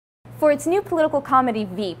For its new political comedy,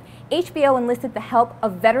 Veep, HBO enlisted the help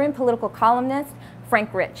of veteran political columnist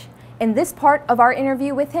Frank Rich. In this part of our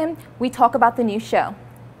interview with him, we talk about the new show.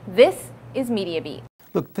 This is Media Beat.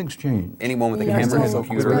 Look, things change. Anyone with a camera and a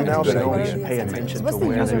computer is a good idea. Pay attention to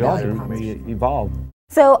where they are evolve.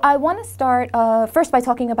 So I want to start first by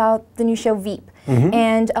talking about the new show Veep.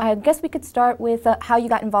 And I guess we could start with how you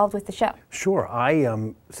got involved with the show. Sure.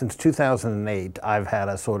 Since 2008, I've had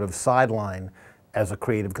a sort of sideline as a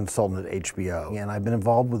creative consultant at HBO. And I've been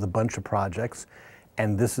involved with a bunch of projects.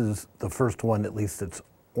 And this is the first one, at least, that's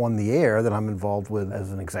on the air that I'm involved with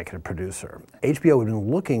as an executive producer. HBO had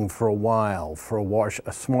been looking for a while for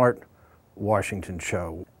a smart Washington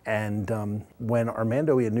show. And when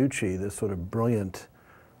Armando Iannucci, this sort of brilliant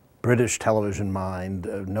British television mind,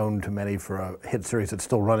 known to many for a hit series that's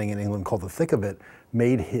still running in England called The Thick of It,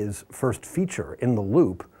 made his first feature, In the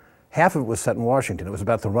Loop, half of it was set in Washington. It was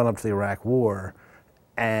about the run-up to the Iraq War.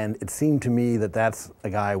 And it seemed to me that that's a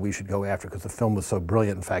guy we should go after because the film was so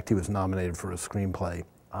brilliant. In fact, he was nominated for a screenplay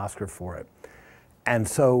Oscar for it. And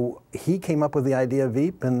so he came up with the idea of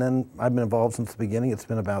Veep, and then I've been involved since the beginning. It's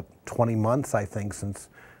been about 20 months, I think, since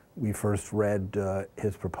we first read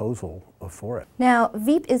his proposal for it. Now,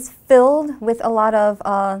 Veep is filled with a lot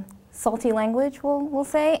of salty language, we'll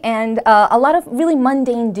say, and a lot of really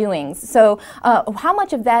mundane doings. So how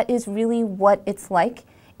much of that is really what it's like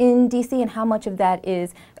in DC, and how much of that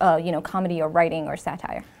is, comedy or writing or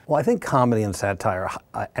satire? Well, I think comedy and satire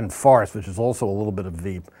and farce, which is also a little bit of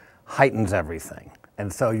Veep, heightens everything.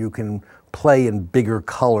 And so you can play in bigger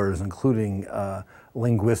colors, including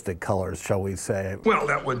linguistic colors, shall we say. Well,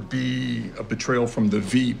 that would be a betrayal from the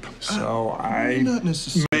Veep. So I not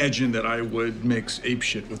necessarily imagine that I would mix ape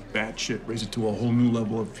shit with bat shit, raise it to a whole new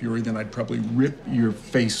level of fury. Then I'd probably rip your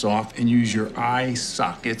face off and use your eye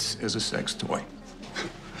sockets as a sex toy.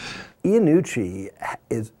 Iannucci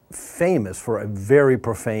is famous for a very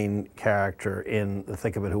profane character in The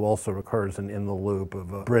Thick of It, who also recurs in The Loop,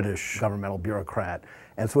 of a British governmental bureaucrat.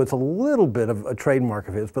 And so it's a little bit of a trademark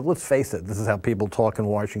of his, but let's face it, this is how people talk in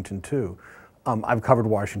Washington too. I've covered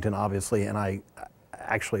Washington, obviously, and I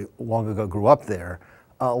actually long ago grew up there.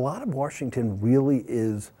 A lot of Washington really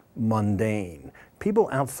is mundane. People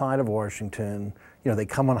outside of Washington, they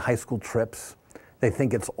come on high school trips. They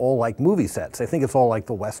think it's all like movie sets. They think it's all like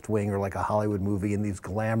the West Wing or like a Hollywood movie in these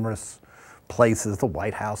glamorous places, the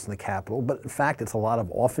White House and the Capitol. But in fact, it's a lot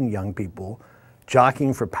of often young people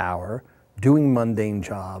jockeying for power, doing mundane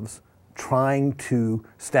jobs, trying to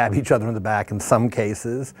stab each other in the back in some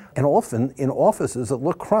cases, and often in offices that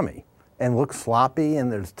look crummy and look sloppy,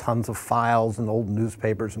 and there's tons of files and old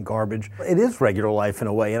newspapers and garbage. It is regular life in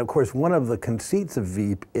a way. And of course, one of the conceits of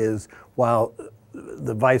Veep is, while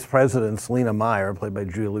the vice president, Selina Meyer, played by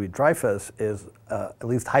Julia Louis-Dreyfus, is at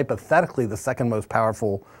least hypothetically the second most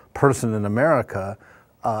powerful person in America,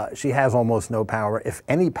 she has almost no power, if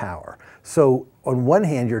any power. So on one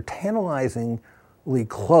hand, you're tantalizingly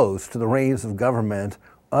close to the reins of government.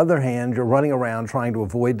 Other hand, you're running around trying to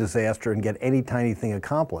avoid disaster and get any tiny thing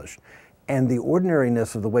accomplished. And the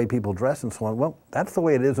ordinariness of the way people dress and so on, well, that's the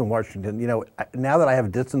way it is in Washington. Now that I have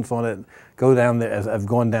distance on it, go down there, as I've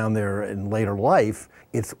gone down there in later life,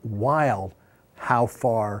 it's wild how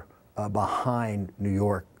far behind New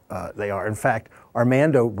York they are. In fact,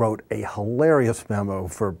 Armando wrote a hilarious memo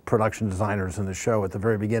for production designers in the show at the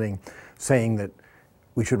very beginning, saying that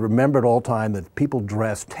we should remember at all time that people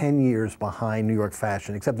dress 10 years behind New York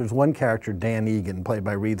fashion, except there's one character, Dan Egan, played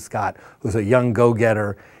by Reed Scott, who's a young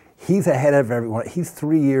go-getter. He's ahead of everyone. He's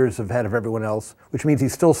 3 years ahead of everyone else, which means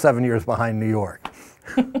he's still 7 years behind New York.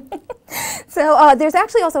 So there's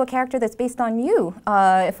actually also a character that's based on you,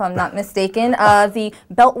 if I'm not mistaken, the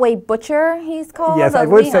Beltway Butcher, he's called. Yes, I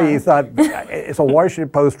would say he's not. It's a Washington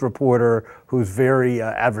Post reporter who's very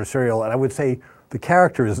adversarial, and I would say the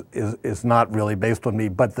character is not really based on me,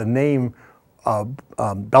 but the name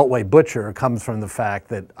Beltway Butcher comes from the fact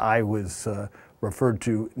that I was referred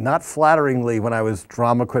to, not flatteringly, when I was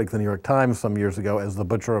drama critic of the New York Times some years ago, as the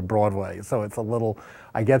Butcher of Broadway. So it's a little,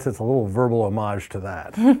 I guess it's a little verbal homage to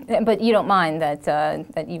that. But you don't mind that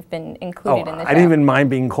that you've been included in the show? I didn't even mind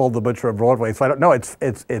being called the Butcher of Broadway, so I don't know,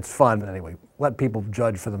 it's fun. But anyway, let people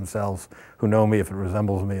judge for themselves who know me if it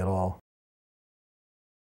resembles me at all.